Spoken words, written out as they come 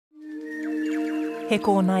He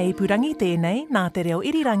kōna ipurangi tēnei nā te reo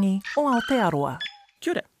irirangi o Aotearoa.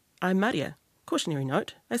 Kia ora, I'm Maria. Cautionary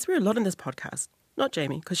note, I swear a lot in this podcast. Not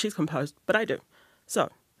Jamie, because she's composed, but I do. So,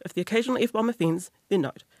 if the occasional F-bomb offends, then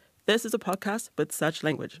note. This is a podcast with such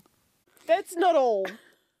language. That's not all.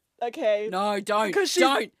 Okay. No, don't. Because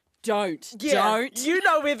she's- Don't. You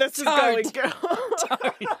know where this is going, girl.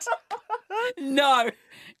 Don't. No.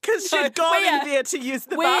 Because she'd gone in there to use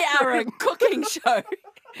the We bathroom. are a cooking show.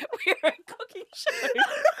 We're a cooking show.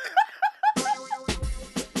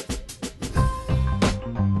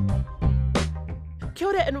 Kia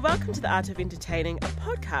ora and welcome to The Art of Entertaining, a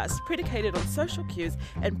podcast predicated on social cues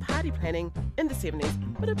and party planning in the 70s,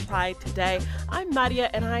 but applied today. I'm Maria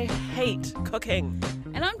and I hate cooking.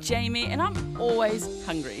 And I'm Jamie, and I'm always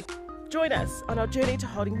hungry. Join us on our journey to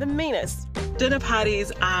holding the meanest. Dinner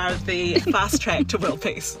parties are the fast track to world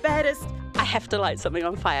peace. Baddest, I have to light something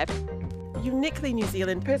on fire. uniquely New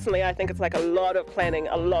Zealand. Personally, I think it's like a lot of planning,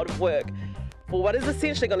 a lot of work for what is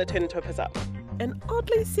essentially going to turn into a piss up. And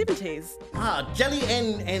oddly 70s. Jelly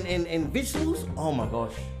and vegetables? Oh my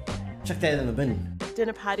gosh. Chuck that in the bin.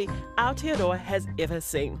 Dinner party Aotearoa has ever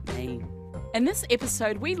seen. Me. In this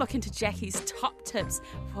episode, we look into Jackie's top tips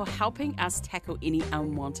for helping us tackle any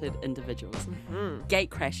unwanted individuals. Gate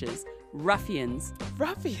crashers, ruffians,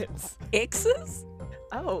 Ruffians. exes.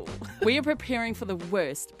 Oh. We are preparing for the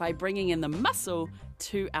worst by bringing in the muscle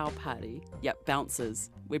to our party. Yep, bouncers.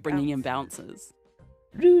 We're bringing in bouncers.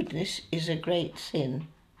 Rudeness is a great sin,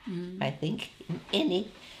 I think, in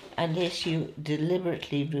any, unless you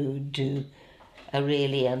deliberately rude to a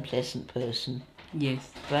really unpleasant person.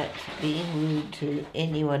 Yes. But being rude to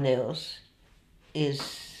anyone else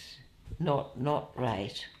is not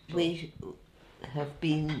right. We have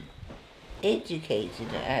been educated,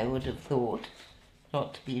 I would have thought,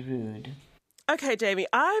 not to be rude. Okay, Jamie,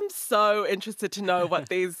 I'm so interested to know what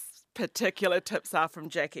these particular tips are from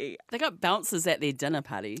Jackie, They got bouncers at their dinner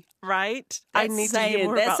party. right? I That's need saying, to hear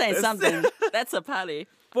more that's about saying this. something. That's a party.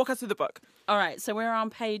 Walk us through the book. All right, so we're on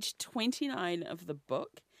page 29 of the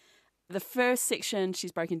book. The first section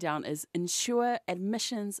she's broken down is ensure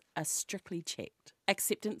admissions are strictly checked.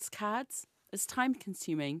 Acceptance cards is time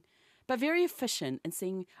consuming, but very efficient in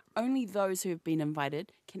seeing only those who have been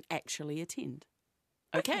invited can actually attend.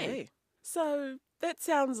 Okay. So that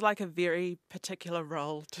sounds like a very particular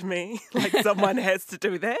role to me. Like someone has to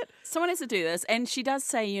do that. Someone has to do this, and she does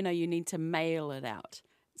say, you need to mail it out.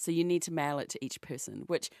 So you need to mail it to each person,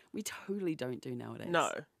 which we totally don't do nowadays.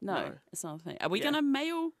 No. It's not a thing. Are we Yeah. going to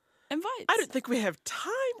mail invites? I don't think we have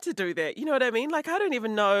time to do that. You know what I mean? Like, I don't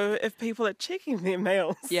even know if people are checking their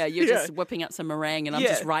mails. Yeah, you're just whipping up some meringue, and I'm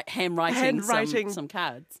just handwriting some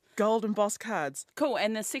cards. gold embossed cards. Cool.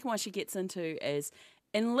 And the second one she gets into is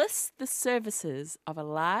enlist the services of a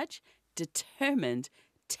large, determined,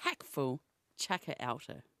 tactful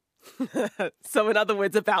chucker-outer. So, in other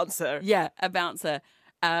words, a bouncer. Yeah, a bouncer.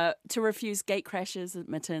 To refuse gate crashers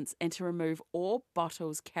admittance and to remove all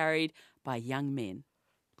bottles carried by young men.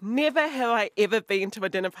 Never have I ever been to a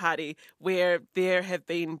dinner party where there have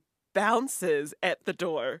been bouncers at the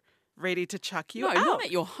door ready to chuck you No, out. not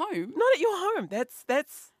at your home. Not at your home. That's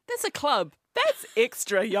That's a club.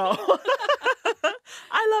 extra, y'all.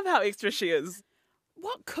 I love how extra she is.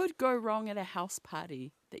 What could go wrong at a house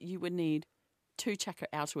party that you would need two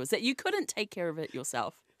chucker-outers, that you couldn't take care of it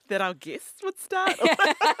yourself? That our guests would start?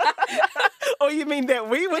 Or you mean that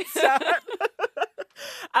we would start?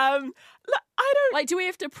 Look, I don't... Like, do we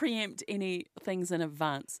have to preempt any things in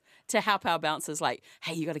advance to help our bouncers? Like,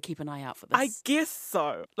 hey, you got to keep an eye out for this. I guess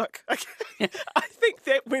so. Look, okay. I think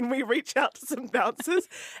that when we reach out to some bouncers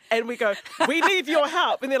and we go, we need your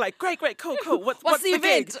help, and they're like, great, cool. What's the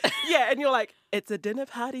event? gig? Yeah, and you're like, it's a dinner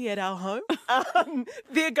party at our home.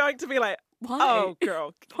 They're going to be like, Why? oh,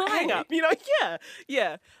 girl, hang Why? up.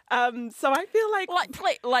 Yeah. So I feel like,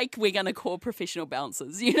 like we're going to call professional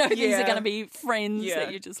bouncers. These are Yeah. going to be friends Yeah.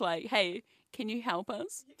 that you're just like, hey, can you help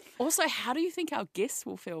us? Also, how do you think our guests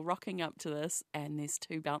will feel rocking up to this and there's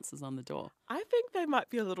two bouncers on the door? I think they might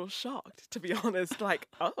be a little shocked, to be honest. Like,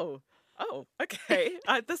 oh, okay.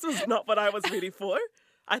 This was not what I was ready for.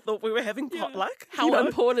 I thought we were having potluck. How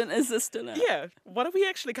important is this dinner? Yeah. What are we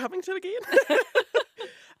actually coming to again?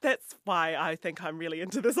 That's why I think I'm really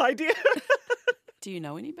into this idea. Do you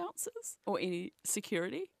know any bouncers or any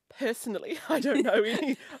security? Personally, I don't know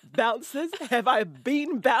any bouncers. Have I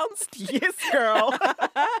been bounced? Yes, girl.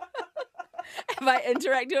 Have I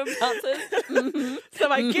interacted with bouncers?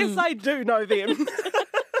 So I guess I do know them.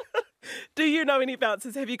 Do you know any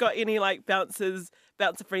bouncers? Have you got any bouncer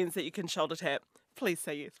friends that you can shoulder tap? Please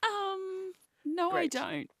say yes. No, Great.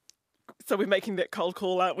 I don't. So we're making that cold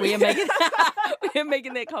call, aren't we? We are making we are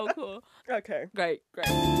making that cold call. Okay. Great.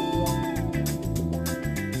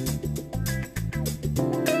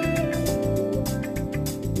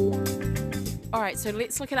 All right, so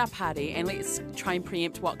let's look at our party and let's try and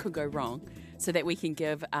preempt what could go wrong so that we can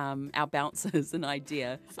give our bouncers an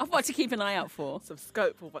idea of what to keep an eye out for. Some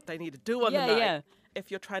scope for what they need to do on the Yeah, night. yeah. If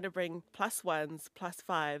you're trying to bring +1s,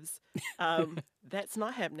 +5s, that's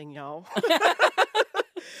not happening, y'all.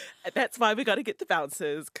 That's why we got to get the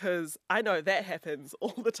bouncers, because I know that happens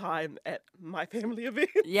all the time at my family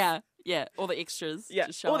events. Yeah, all the extras. Yeah,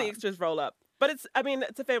 just show all the up. extras roll up. But it's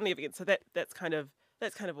a family event, so that's kind of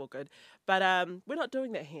all good. But we're not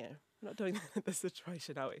doing that here. We're not doing that in this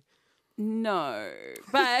situation, are we? No,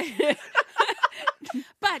 but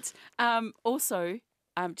but also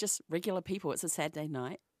just regular people. It's a Saturday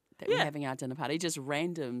night that we're having our dinner party. Just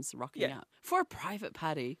randoms rocking up for a private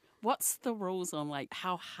party. What's the rules on like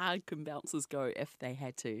how hard can bouncers go if they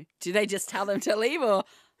had to? Do they just tell them to leave, or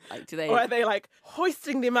like do they? Or are they like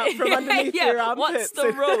hoisting them up from underneath their armpits? What's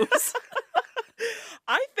the rules?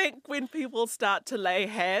 I think when people start to lay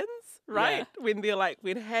hands, right? Yeah.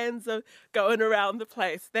 When hands are going around the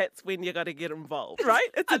place, that's when you got to get involved, right?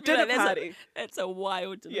 It's a dinner party. That's a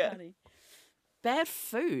wild dinner party. Bad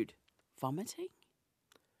food, vomiting,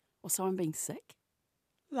 or someone being sick.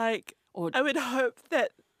 Or I would hope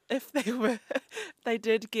that if they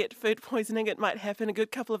did get food poisoning, it might happen a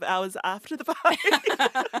good couple of hours after the party.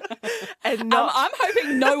 And not... I'm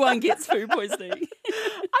hoping no one gets food poisoning.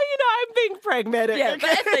 I'm being pragmatic. Yeah,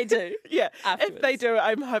 but if they do. Yeah, afterwards. if they do,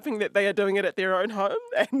 I'm hoping that they are doing it at their own home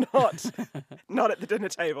and not at the dinner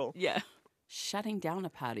table. Yeah. Shutting down a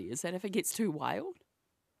party, is that if it gets too wild?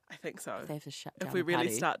 I think so. If they have to shut down If we a party.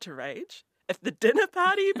 really start to rage. If the dinner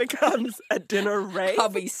party becomes a dinner rave. I'll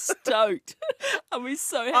be stoked. I'll be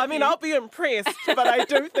so happy. I mean, I'll be impressed, but I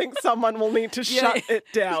do think someone will need to shut it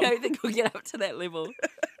down. I don't think we'll get up to that level.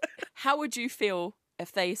 How would you feel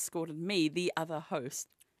if they escorted me, the other host,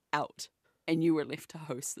 out and you were left to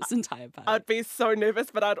host this entire party? I'd be so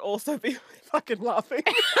nervous, but I'd also be fucking laughing.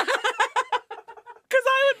 Because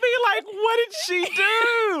I would be like, what did she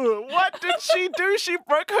do? What did she do? She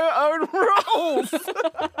broke her own rules.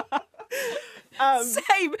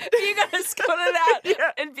 Same. You're going to escort it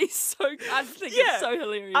out and be so... I think it's so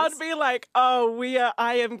hilarious. I'd be like,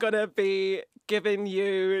 I am going to be giving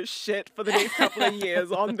you shit for the next couple of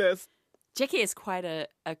years on this. Jackie has quite a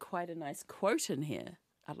nice quote in here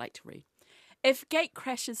I'd like to read. If gate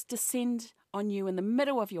crashes descend on you in the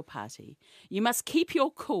middle of your party, you must keep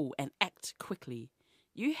your cool and act quickly.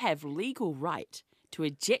 You have legal right to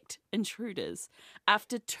eject intruders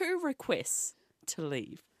after 2 requests to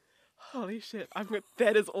leave. Holy shit,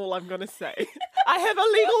 that is all I'm going to say. I have a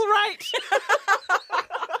legal right.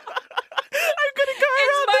 I'm going to go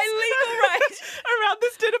around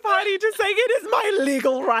this dinner party just saying it is my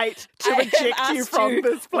legal right to eject you from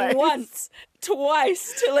this place. Once,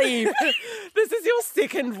 twice to leave. This is your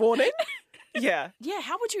second warning? Yeah. Yeah,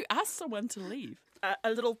 how would you ask someone to leave?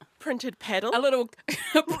 A little printed paddle. A little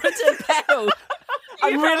printed paddle.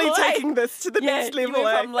 I'm really taking this to the next level. You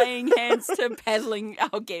went from laying hands to paddling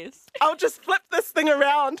our guests. I'll just flip this thing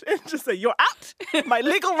around and just say, you're out. My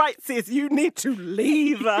legal right says you need to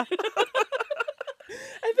leave. I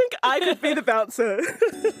think I could be the bouncer.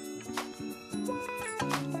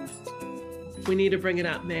 We need to bring it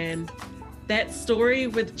up, man. That story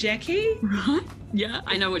with Jackie? Right? Yeah,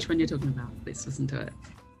 I know which one you're talking about. Let's listen to it.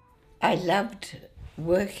 I loved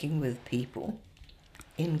working with people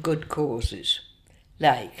in good causes,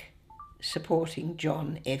 like supporting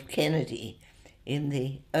John F. Kennedy in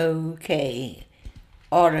the OK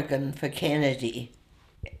Oregon for Kennedy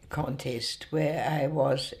contest, where I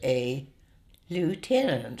was a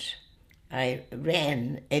lieutenant. I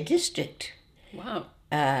ran a district. Wow.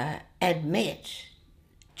 And met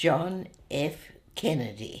John F.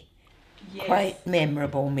 Kennedy. Yes. Quite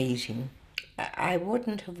memorable meeting. I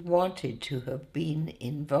wouldn't have wanted to have been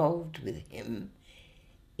involved with him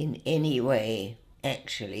in any way,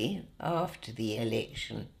 actually, after the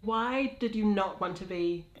election. Why did you not want to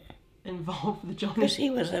be involved with John? Because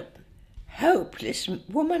he was a hopeless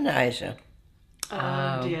womanizer.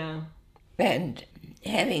 Oh, dear. And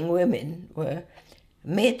having women were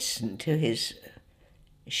medicine to his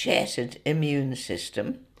shattered immune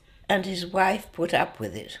system, and his wife put up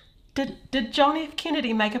with it. Did John F.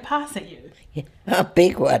 Kennedy make a pass at you? Yeah, a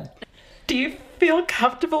big one. Do you feel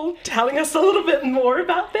comfortable telling us a little bit more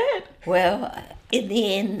about that? Well, in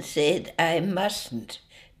the end said, I mustn't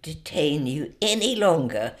detain you any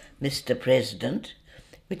longer, Mr. President,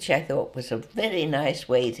 which I thought was a very nice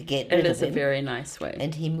way to get rid of him. It is a very nice way.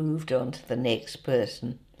 And he moved on to the next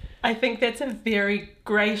person. I think that's a very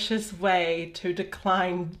gracious way to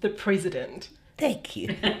decline the president. Thank you.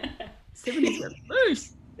 70s were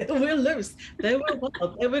loose. They were loose. They were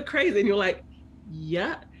wild. They were crazy. And you're like,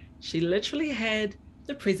 yeah, she literally had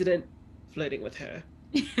the president flirting with her.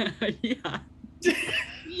 Yeah.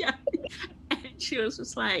 Yeah. And she was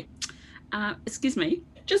just like, excuse me.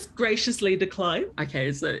 Just graciously decline.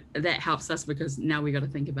 Okay, so that helps us because now we got to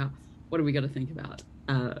think about, what do we got to think about?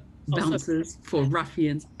 Bouncers for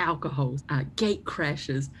ruffians, alcohols, gate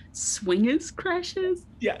crashes, swingers crashes,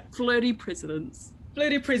 Yeah. flirty presidents.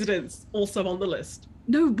 Flirty presidents also on the list.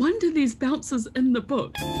 No wonder there's bouncers in the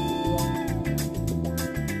book.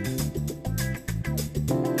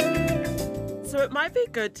 So it might be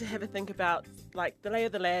good to have a think about like the lay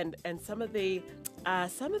of the land and some of the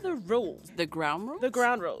rules. The ground rules? The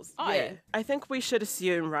ground rules. Oh, yeah. I think we should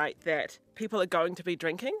assume, right, that people are going to be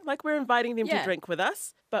drinking. Like we're inviting them to Yeah. drink with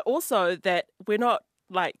us, but also that we're not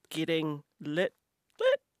like getting lit.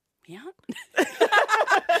 Yeah.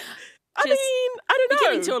 I mean, I don't know.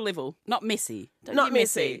 Getting to a level, not messy. Don't Not get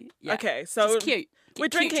messy. Yeah. Okay, so Just cute. we're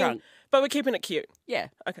Cute drinking, drunk. but we're keeping it cute. Yeah.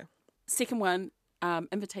 Okay. Second one,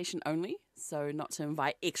 invitation only. So not to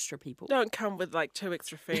invite extra people. Don't come with like 2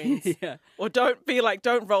 extra friends. Yeah. Or don't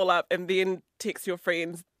roll up and then text your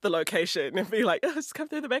friends the location and be like, oh, just come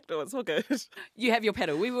through the back door. It's all good. You have your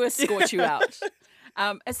pedal. We will escort you out.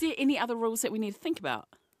 Is there any other rules that we need to think about?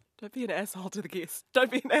 Don't be an asshole to the guest. Don't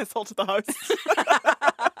be an asshole to the host.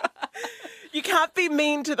 You can't be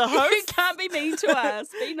mean to the You host. can't be mean to us.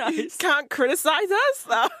 Be nice. Can't criticize us.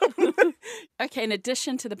 Okay, in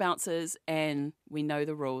addition to the bouncers, and we know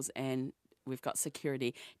the rules, and we've got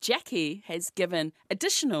security, Jackie has given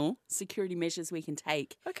additional security measures we can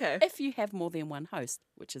take Okay. if you have more than one host,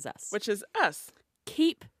 which is us. Which is us.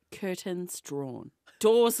 Keep curtains drawn,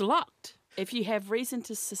 doors locked if you have reason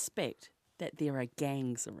to suspect that there are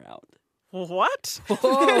gangs around. What?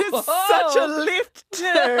 That is such a left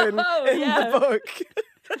turn in Yeah. the book.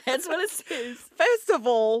 That's what it says. First of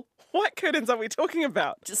all, what curtains are we talking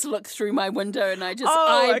about? Just look through my window and I just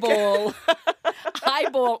Oh, okay.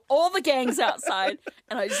 eyeball all the gangs outside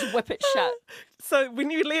and I just whip it shut. So when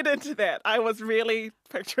you led into that, I was really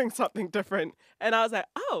picturing something different. And I was like,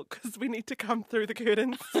 oh, because we need to come through the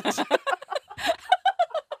curtains. That's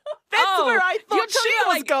where I you're thought she talking about,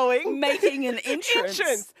 was like, going. making an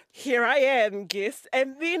entrance. Here I am, guest.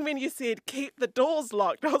 And then when you said keep the doors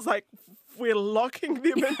locked, I was like, we're locking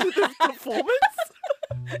them into this performance?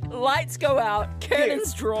 Lights go out,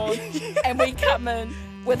 curtains drawn, and we come in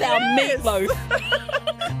with our meatloaf.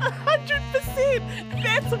 100%.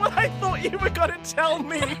 That's what I thought you were going to tell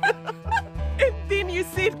me. And then you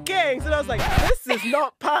said gangs, and I was like, this is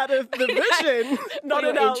not part of the vision. Not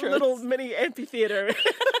your in our entrance. little mini amphitheater.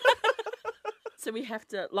 So we have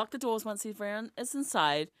to lock the doors once everyone is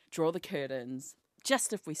inside, draw the curtains,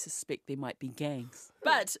 just if we suspect there might be gangs.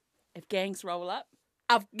 But if gangs roll up,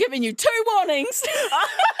 I've given you 2 warnings.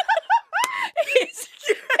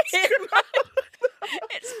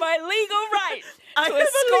 It's my legal right I to have a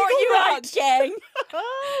escort legal you right. out, gang.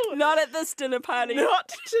 Oh, Not at this dinner party.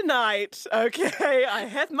 not tonight, okay? I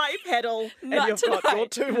have my pedal, and Not you've got your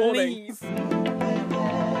tonight, 2 warnings.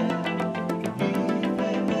 please.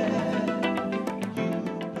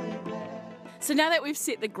 So now that we've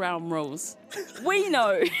set the ground rules, we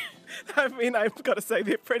know. I mean, I've got to say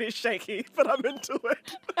they're pretty shaky, but I'm into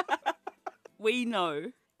it. We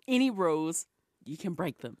know any rules, you can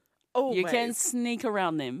break them. Always. You can sneak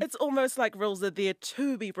around them. It's almost like rules are there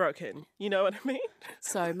to be broken. You know what I mean?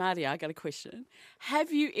 So, Marty, I got a question.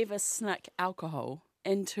 Have you ever snuck alcohol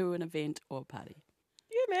into an event or party?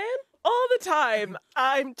 Yeah, man. All the time.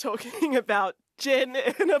 I'm talking about gin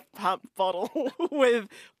in a pump bottle with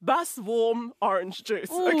bus warm orange juice.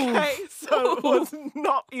 Okay, so it was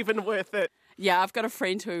not even worth it. Yeah, I've got a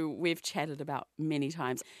friend who we've chatted about many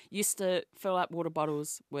times. Used to fill up water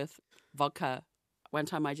bottles with vodka. One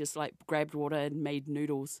time I just grabbed water and made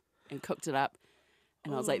noodles and cooked it up.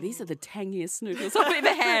 And I was like, these are the tangiest noodles I've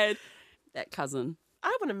ever had. That cousin.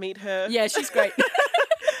 I want to meet her. Yeah, she's great.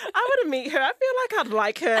 I want to meet her. I feel like I'd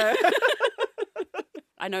like her.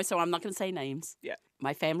 I know, so I'm not going to say names. Yeah.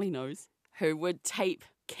 My family knows who would tape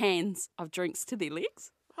cans of drinks to their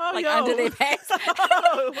legs. Oh, Like yo. under their backs.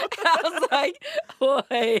 Oh. I was like,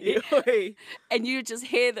 oi. Oi. And you just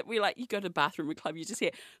hear that you go to the bathroom or club, you just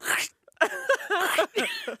hear.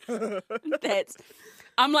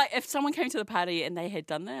 I'm like, if someone came to the party and they had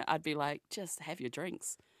done that, I'd be like, just have your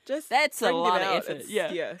drinks. That's a bring them lot of out. effort. It's-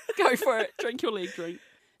 Yeah. Go for it. Drink your leg drink.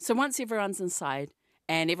 So once everyone's inside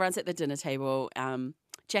and everyone's at the dinner table,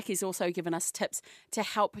 Jackie's also given us tips to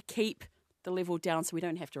help keep the level down so we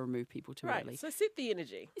don't have to remove people too Right. early. So set the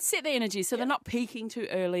energy. Set the energy so they're not peaking too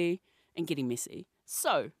early and getting messy.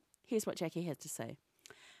 So here's what Jackie had to say.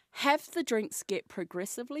 Have the drinks get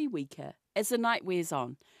progressively weaker as the night wears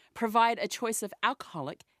on. Provide a choice of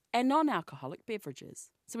alcoholic and non-alcoholic beverages.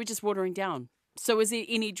 So we're just watering down. So is there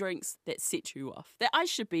any drinks that set you off that I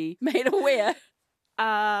should be made aware?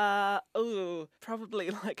 Probably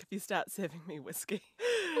like if you start serving me whiskey.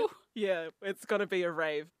 Yeah, it's going to be a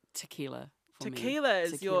rave. Tequila. For me. Tequila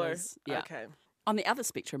is yours. Yeah. Okay. On the other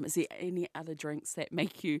spectrum, is there any other drinks that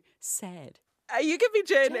make you sad? You give me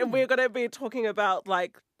gin, and we're going to be talking about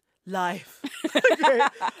like life. Okay.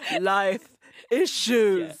 Life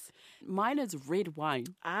issues. Yeah. Mine is red wine.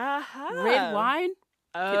 Aha. Red wine?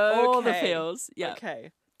 Get all the feels. Yeah.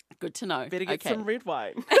 Okay. Good to know. Better get some red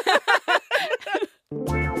wine.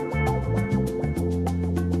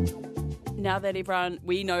 Now that everyone,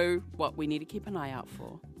 we know what we need to keep an eye out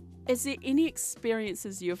for. Is there any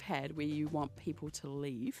experiences you've had where you want people to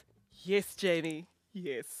leave? Yes, Jamie.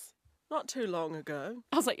 Yes. Not too long ago.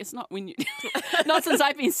 I was like, it's not when you, not since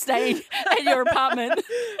I've been staying at your apartment.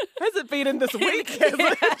 Has it been in this week? Has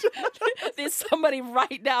it? There's somebody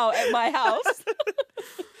right now at my house.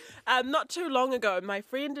 Not too long ago, my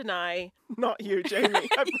friend and I, not you, Jamie,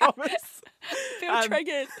 I promise. Feel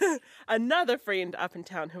triggered. Another friend up in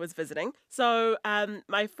town who was visiting. So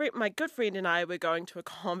my good friend and I were going to a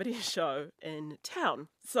comedy show in town.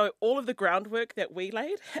 So all of the groundwork that we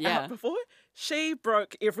laid out before, she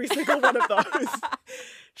broke every single one of those.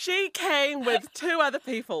 She came with two other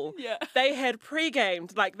people. Yeah. They had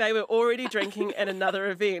pre-gamed, like they were already drinking at another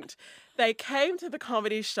event. They came to the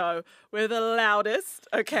comedy show. We're the loudest,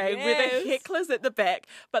 okay? Yes. We're the hecklers at the back,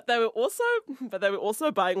 but they were also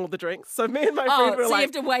buying all the drinks. So me and my friend were so like, you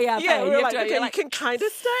have to weigh up. yeah, eh? we You were have like, to- okay, you can kind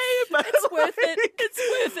of stay, but It's worth it. It's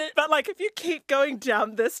worth it. But like, if you keep going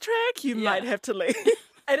down this track, you might have to leave.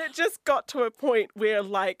 And it just got to a point where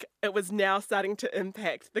like it was now starting to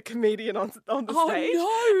impact the comedian on the stage.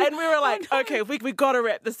 No. And we were like, okay, we got to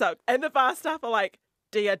wrap this up. And the bar staff are like,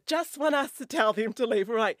 do you just want us to tell them to leave?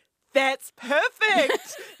 We're like, that's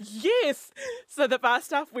perfect. Yes. So the bar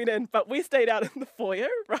staff went in, but we stayed out in the foyer,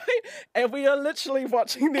 right? And we are literally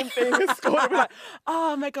watching them being escorted. We're like,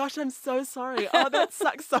 oh my gosh, I'm so sorry. Oh, that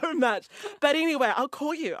sucks so much. But anyway, I'll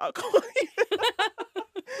call you.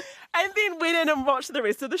 And then went in and watched the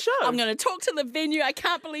rest of the show. I'm going to talk to the venue. I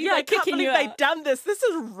can't believe I they're can't kicking believe you they've out. done this. This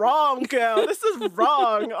is wrong, girl. This is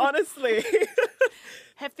wrong, honestly.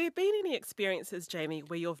 Have there been any experiences, Jamie,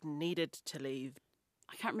 where you've needed to leave?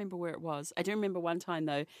 I can't remember where it was. I do remember one time,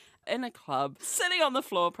 though, in a club, sitting on the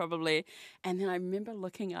floor probably. And then I remember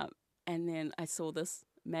looking up and then I saw this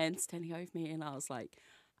man standing over me and I was like,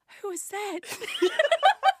 who is that?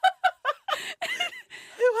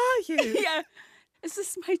 Who are you? Yeah. Is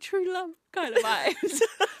this my true love kind of vibes?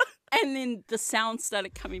 And then the sound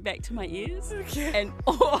started coming back to my ears. Okay. And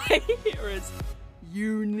all I hear is,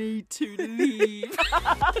 you need to leave. And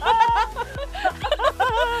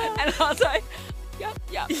I was like, yep.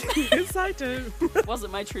 Yes, I do.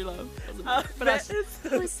 Wasn't my true love. But I was,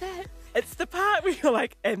 who is that? It's the part where you're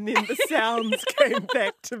like, and then the sounds came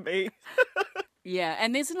back to me. Yeah,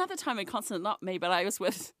 and there's another time in concert, not me, but I was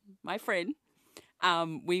with my friend.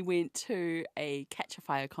 We went to a Catch a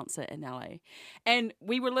Fire concert in LA. And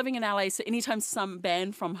we were living in LA, so anytime some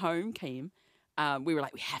band from home came, we were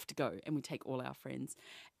like, we have to go. And we take all our friends.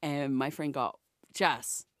 And my friend got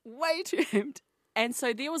just way too amped. And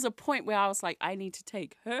so there was a point where I was like, I need to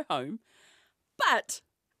take her home. But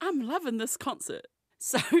I'm loving this concert.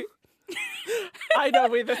 So I know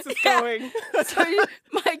where this is going. So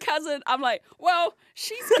my cousin, I'm like, well,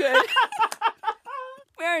 she's good.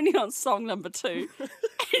 We're only on song number 2.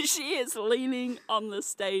 And she is leaning on the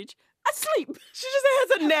stage, asleep. She just has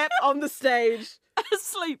a nap on the stage.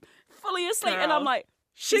 Asleep. Fully asleep. And Girl. I'm like,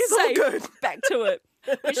 She's all safe. good. Back to it.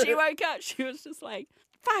 When she woke up, she was just like,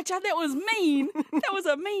 Faja, that was mean. That was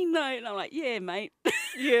a mean night. And I'm like, yeah, mate.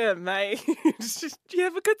 Yeah, mate. You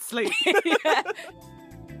have a good sleep. Yeah.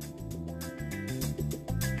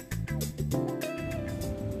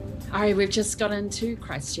 All right, we've just got into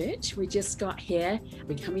Christchurch. We just got here.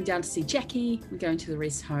 We're coming down to see Jackie. We're going to the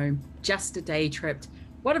rest home. Just a day trip.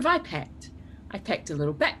 What have I packed? I packed a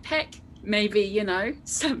little backpack, maybe,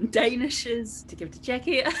 some Danishes to give to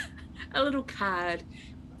Jackie, a little card,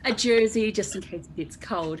 a jersey just in case it gets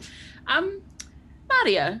cold.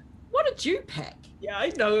 Maria, what did you pack? Yeah,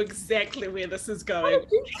 I know exactly where this is going. What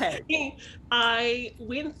did you pack? I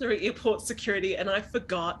went through airport security and I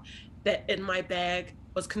forgot that in my bag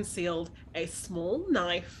was concealed a small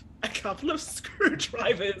knife, a couple of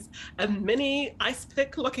screwdrivers, a mini ice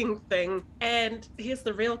pick looking thing, and here's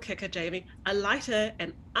the real kicker, Jamie, a lighter,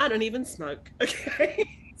 and I don't even smoke, okay?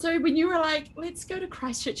 So when you were like, let's go to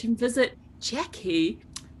Christchurch and visit Jackie,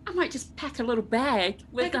 I might just pack a little bag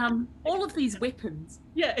with all of these weapons.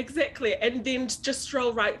 Yeah, exactly. And then just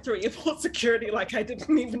stroll right through airport security like I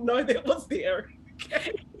didn't even know that was there.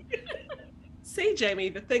 Okay. See, Jamie,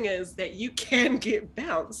 the thing is that you can get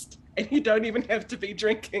bounced and you don't even have to be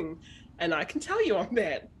drinking. And I can tell you on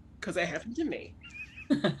that because it happened to me.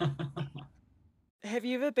 Have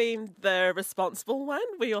you ever been the responsible one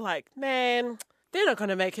where you're like, man, they're not going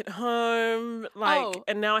to make it home,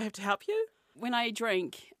 and now I have to help you? When I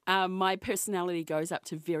drink, my personality goes up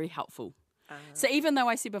to very helpful. So even though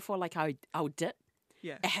I said before, like I'll dip,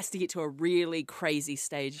 Yeah. it has to get to a really crazy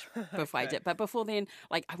stage before I dip. But before then,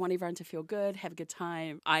 like I want everyone to feel good, have a good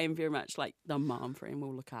time. I am very much like the mom friend.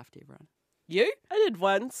 We'll look after everyone. You? I did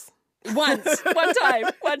once. One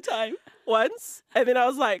time. Once. And then I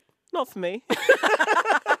was like, not for me. Not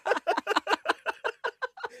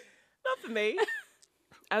for me.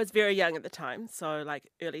 I was very young at the time, so like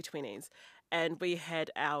early 20s. And we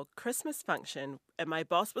had our Christmas function and my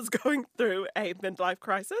boss was going through a midlife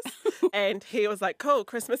crisis. And he was like, cool,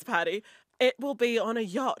 Christmas party. It will be on a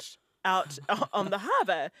yacht out on the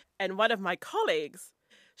harbour. And one of my colleagues,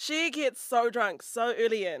 she gets so drunk so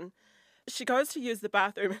early in, she goes to use the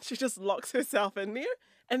bathroom and she just locks herself in there.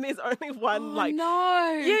 And there's only one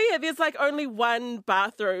no. Yeah, there's like only one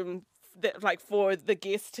bathroom that like for the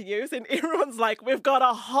guests to use, and everyone's like, we've got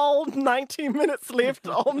a whole 90 minutes left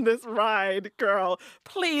on this ride, girl.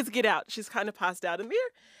 Please get out. She's kind of passed out in there.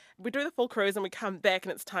 We do the full cruise and we come back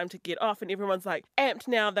and it's time to get off and everyone's like amped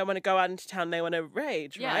now. They want to go out into town. They want to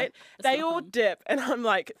rage, right? They all dip and I'm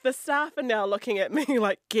like, the staff are now looking at me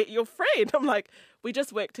like, get your friend. I'm like, we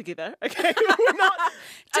just work together, okay? We're not,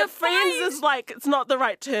 friends is like, it's not the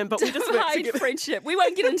right term, but we just work together. Friendship. We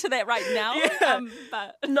won't get into that right now. Yeah.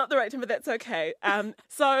 But not the right term, but that's okay.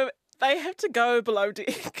 So they have to go below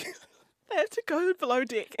deck. They have to go below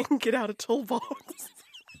deck and get out a toolbox.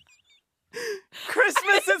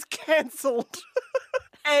 Christmas is cancelled.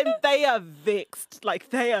 And they are vexed. Like,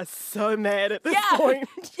 they are so mad at this point.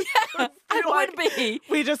 Yeah, I would be.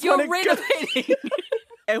 We just You're want to renovating.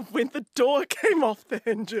 And when the door came off the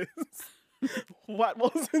hinges, what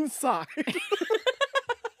was inside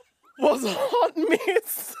was a hot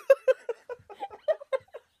mess.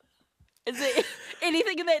 Is there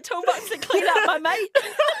anything in that toolbox to clean up, my mate?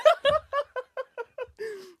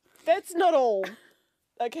 That's not all.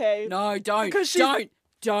 Okay. No, don't. Because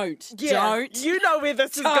Don't. You know where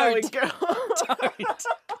this is going, girl. Don't.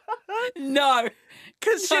 No.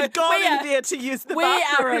 Because she'd gone in there to use the We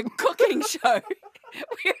bathroom. are a cooking show.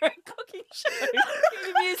 We're a cooking show. Get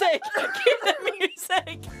the music. Get the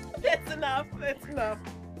music. That's enough. That's enough.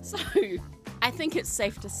 So, I think it's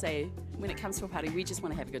safe to say, when it comes to a party, we just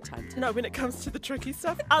want to have a good time too. No, when it comes to the tricky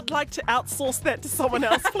stuff, I'd like to outsource that to someone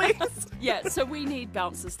else, please. Yeah, so we need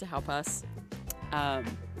bouncers to help us.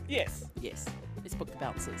 Yes. Yes, let's book the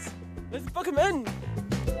bouncers. Let's book them in.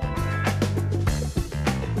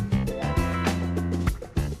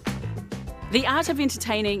 The Art of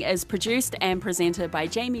Entertaining is produced and presented by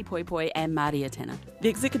Jamie Poi Poi and Maria Tanner. The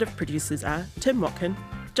executive producers are Tim Watkin,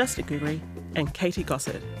 Justin Gregory, and Katie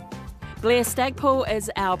Gossard. Blair Stagpool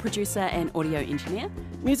is our producer and audio engineer.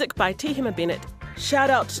 Music by Tehima Bennett. Shout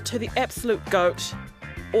out to the absolute GOAT,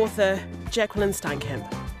 author Jacqueline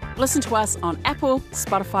Steinkamp. Listen to us on Apple,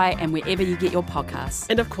 Spotify, and wherever you get your podcasts.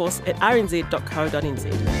 And of course at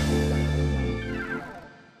rnz.co.nz.